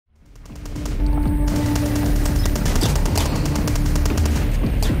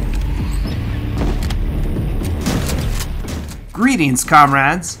Greetings,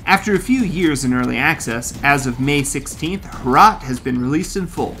 comrades! After a few years in early access, as of May 16th, HROT has been released in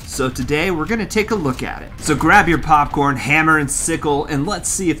full, so today we're going to take a look at it. So grab your popcorn, hammer, and sickle, and let's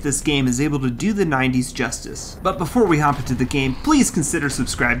see if this game is able to do the 90s justice. But before we hop into the game, please consider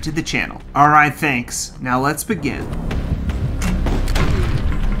subscribing to the channel. Alright, thanks. Now let's begin.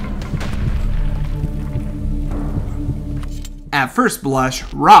 At first blush,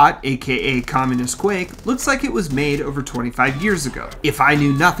 HROT, aka Communist Quake, looks like it was made over 25 years ago. If I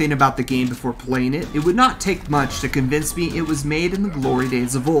knew nothing about the game before playing it, it would not take much to convince me it was made in the glory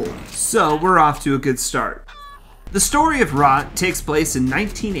days of old. So we're off to a good start. The story of HROT takes place in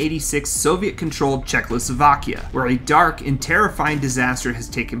 1986 Soviet-controlled Czechoslovakia, where a dark and terrifying disaster has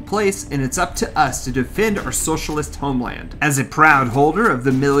taken place, and it's up to us to defend our socialist homeland. As a proud holder of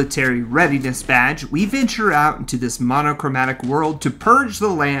the Military Readiness Badge, we venture out into this monochromatic world to purge the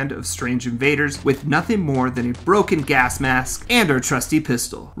land of strange invaders with nothing more than a broken gas mask and our trusty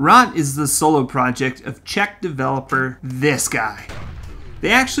pistol. HROT is the solo project of Czech developer this guy. They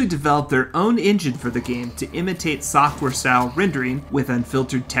actually developed their own engine for the game to imitate software-style rendering with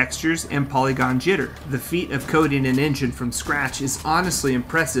unfiltered textures and polygon jitter. The feat of coding an engine from scratch is honestly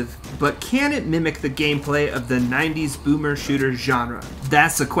impressive, but can it mimic the gameplay of the 90s boomer shooter genre?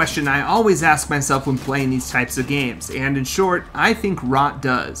 That's a question I always ask myself when playing these types of games, and in short, I think HROT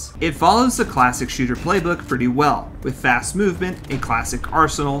does. It follows the classic shooter playbook pretty well, with fast movement, a classic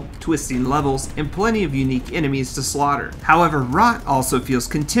arsenal, twisting levels, and plenty of unique enemies to slaughter. However, HROT also feels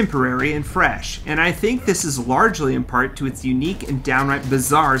contemporary and fresh, and I think this is largely in part to its unique and downright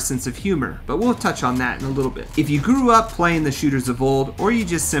bizarre sense of humor, but we'll touch on that in a little bit. If you grew up playing the shooters of old, or you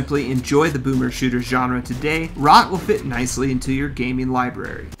just simply enjoy the boomer shooter genre today, HROT will fit nicely into your gaming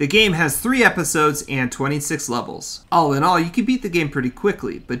library. The game has 3 episodes and 26 levels. All in all, you can beat the game pretty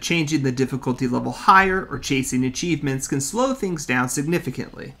quickly, but changing the difficulty level higher or chasing achievements can slow things down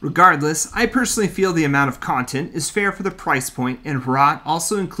significantly. Regardless, I personally feel the amount of content is fair for the price point, and HROT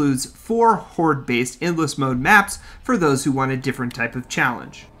also includes 4 horde-based endless mode maps for those who want a different type of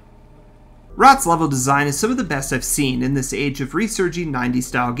challenge. HROT's level design is some of the best I've seen in this age of resurging 90s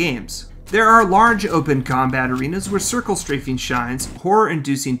style games. There are large open combat arenas where circle strafing shines,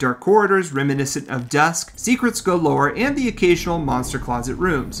 horror-inducing dark corridors reminiscent of Dusk, secrets galore, and the occasional monster closet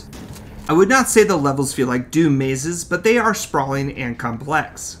rooms. I would not say the levels feel like Doom mazes, but they are sprawling and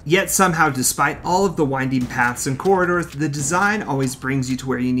complex. Yet somehow, despite all of the winding paths and corridors, the design always brings you to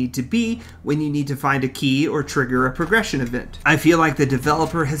where you need to be when you need to find a key or trigger a progression event. I feel like the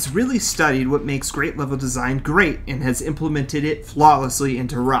developer has really studied what makes great level design great and has implemented it flawlessly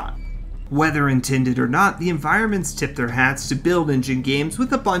into HROT. Whether intended or not, the environments tip their hats to build engine games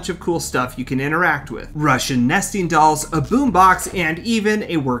with a bunch of cool stuff you can interact with. Russian nesting dolls, a boombox, and even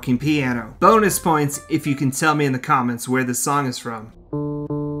a working piano. Bonus points if you can tell me in the comments where this song is from.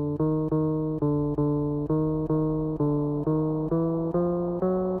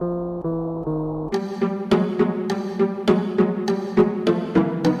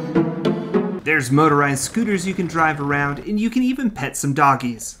 There's motorized scooters you can drive around, and you can even pet some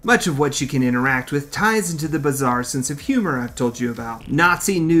doggies. Much of what you can interact with ties into the bizarre sense of humor I've told you about.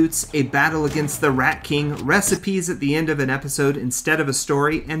 Nazi newts, a battle against the Rat King, recipes at the end of an episode instead of a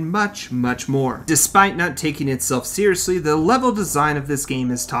story, and much, much more. Despite not taking itself seriously, the level design of this game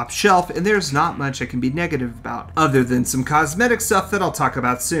is top shelf, and there's not much I can be negative about, other than some cosmetic stuff that I'll talk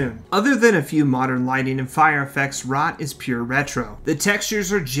about soon. Other than a few modern lighting and fire effects, HROT is pure retro. The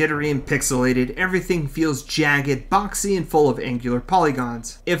textures are jittery and pixelated. Everything feels jagged, boxy, and full of angular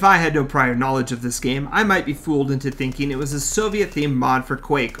polygons. If I had no prior knowledge of this game, I might be fooled into thinking it was a Soviet-themed mod for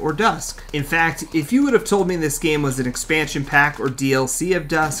Quake or Dusk. In fact, if you would have told me this game was an expansion pack or DLC of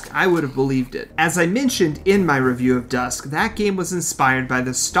Dusk, I would have believed it. As I mentioned in my review of Dusk, that game was inspired by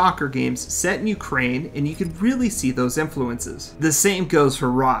the Stalker games set in Ukraine, and you could really see those influences. The same goes for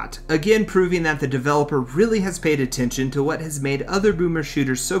HROT, again proving that the developer really has paid attention to what has made other boomer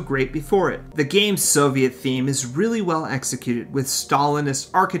shooters so great before it. The game's Soviet theme is really well executed, with Stalinist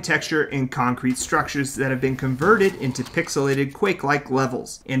architecture and concrete structures that have been converted into pixelated Quake-like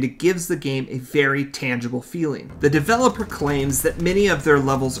levels, and it gives the game a very tangible feeling. The developer claims that many of their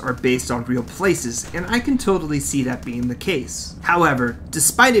levels are based on real places, and I can totally see that being the case. However,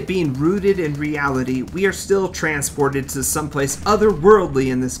 despite it being rooted in reality, we are still transported to someplace otherworldly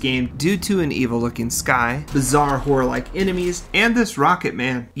in this game due to an evil-looking sky, bizarre horror-like enemies, and this rocket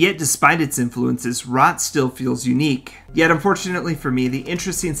man. Yet despite its influences, HROT still feels unique. Yet unfortunately for me, the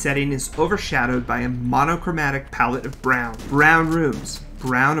interesting setting is overshadowed by a monochromatic palette of brown. Brown rooms,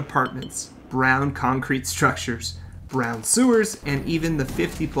 brown apartments, brown concrete structures, brown sewers, and even the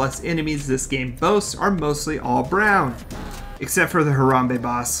 50+ enemies this game boasts are mostly all brown. except for the Harambe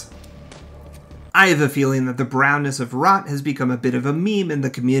boss. I have a feeling that the brownness of HROT has become a bit of a meme in the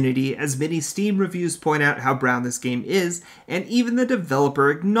community, as many Steam reviews point out how brown this game is, and even the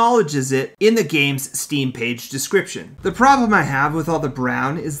developer acknowledges it in the game's Steam page description. The problem I have with all the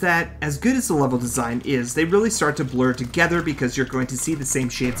brown is that, as good as the level design is, they really start to blur together because you're going to see the same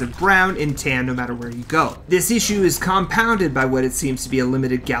shades of brown and tan no matter where you go. This issue is compounded by what it seems to be a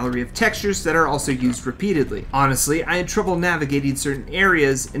limited gallery of textures that are also used repeatedly. Honestly, I had trouble navigating certain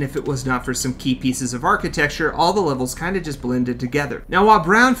areas, and if it was not for some key pieces of architecture, all the levels kind of just blended together. Now, while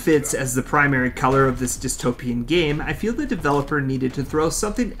brown fits as the primary color of this dystopian game, I feel the developer needed to throw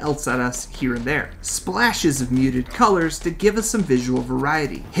something else at us here and there. Splashes of muted colors to give us some visual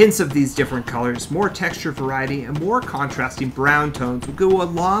variety. Hints of these different colors, more texture variety, and more contrasting brown tones will go a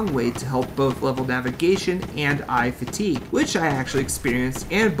long way to help both level navigation and eye fatigue, which I actually experienced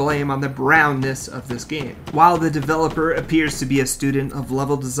and blame on the brownness of this game. While the developer appears to be a student of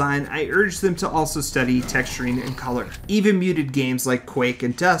level design, I urge them to also study texturing and color. Even muted games like Quake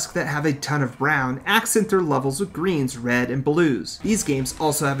and Dusk that have a ton of brown accent their levels with greens, red, and blues. These games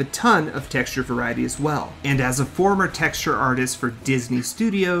also have a ton of texture variety as well. And as a former texture artist for Disney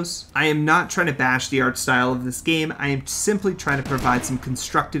Studios, I am not trying to bash the art style of this game, I am simply trying to provide some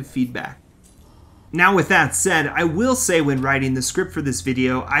constructive feedback. Now, with that said, I will say when writing the script for this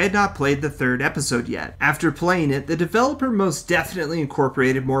video, I had not played the third episode yet. After playing it, the developer most definitely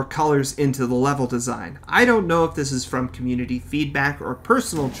incorporated more colors into the level design. I don't know if this is from community feedback or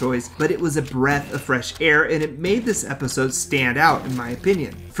personal choice, but it was a breath of fresh air and it made this episode stand out in my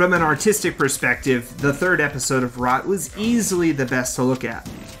opinion. From an artistic perspective, the third episode of HROT was easily the best to look at.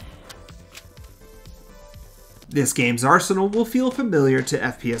 This game's arsenal will feel familiar to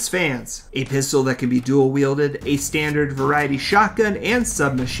FPS fans. A pistol that can be dual-wielded, a standard variety shotgun, and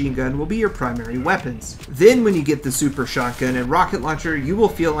submachine gun will be your primary weapons. Then when you get the super shotgun and rocket launcher, you will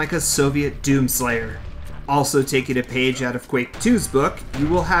feel like a Soviet doomslayer. Also taking a page out of Quake 2's book, you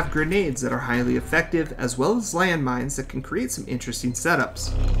will have grenades that are highly effective, as well as landmines that can create some interesting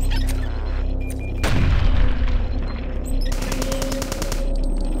setups.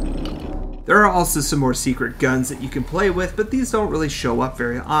 There are also some more secret guns that you can play with, but these don't really show up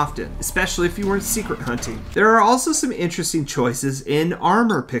very often, especially if you weren't secret hunting. There are also some interesting choices in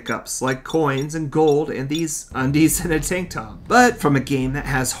armor pickups, like coins and gold and these undies and a tank top. But from a game that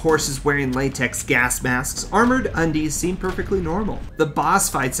has horses wearing latex gas masks, armored undies seem perfectly normal. The boss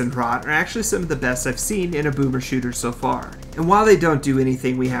fights in HROT are actually some of the best I've seen in a boomer shooter so far. And while they don't do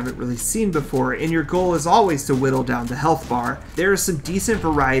anything we haven't really seen before, and your goal is always to whittle down the health bar, there is some decent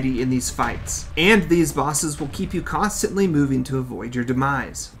variety in these fights. And these bosses will keep you constantly moving to avoid your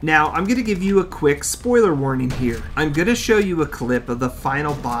demise. Now, I'm going to give you a quick spoiler warning here. I'm going to show you a clip of the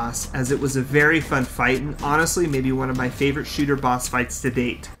final boss, as it was a very fun fight and honestly maybe one of my favorite shooter boss fights to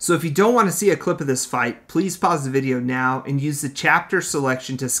date. So if you don't want to see a clip of this fight, please pause the video now and use the chapter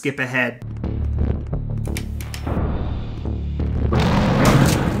selection to skip ahead.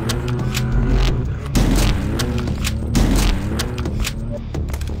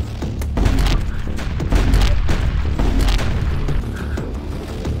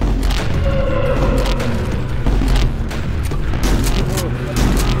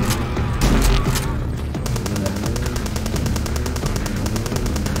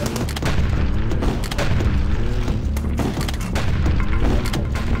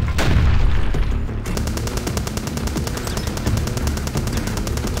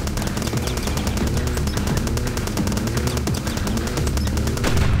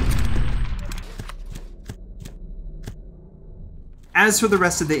 As for the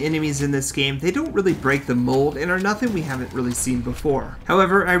rest of the enemies in this game, they don't really break the mold and are nothing we haven't really seen before.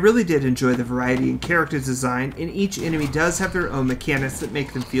 However, I really did enjoy the variety in character design, and each enemy does have their own mechanics that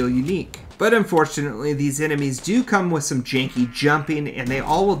make them feel unique. But unfortunately, these enemies do come with some janky jumping, and they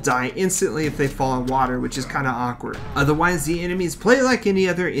all will die instantly if they fall in water, which is kinda awkward. Otherwise, the enemies play like any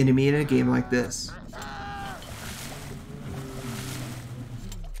other enemy in a game like this.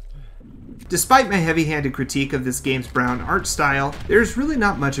 Despite my heavy-handed critique of this game's brown art style, there's really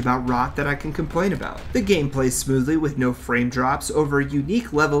not much about HROT that I can complain about. The game plays smoothly with no frame drops over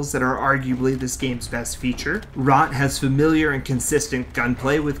unique levels that are arguably this game's best feature. HROT has familiar and consistent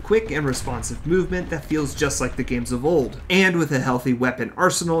gunplay with quick and responsive movement that feels just like the games of old. And with a healthy weapon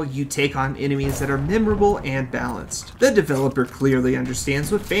arsenal, you take on enemies that are memorable and balanced. The developer clearly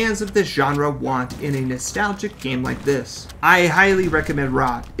understands what fans of this genre want in a nostalgic game like this. I highly recommend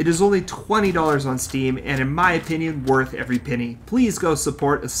HROT. It is only $20 $20 on Steam, and in my opinion, worth every penny. Please go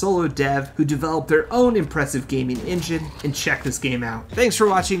support a solo dev who developed their own impressive gaming engine and check this game out. Thanks for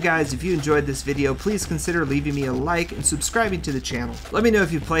watching, guys. If you enjoyed this video, please consider leaving me a like and subscribing to the channel. Let me know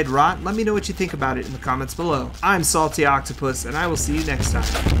if you played HROT. Let me know what you think about it in the comments below. I'm SaltyOctopus, and I will see you next time.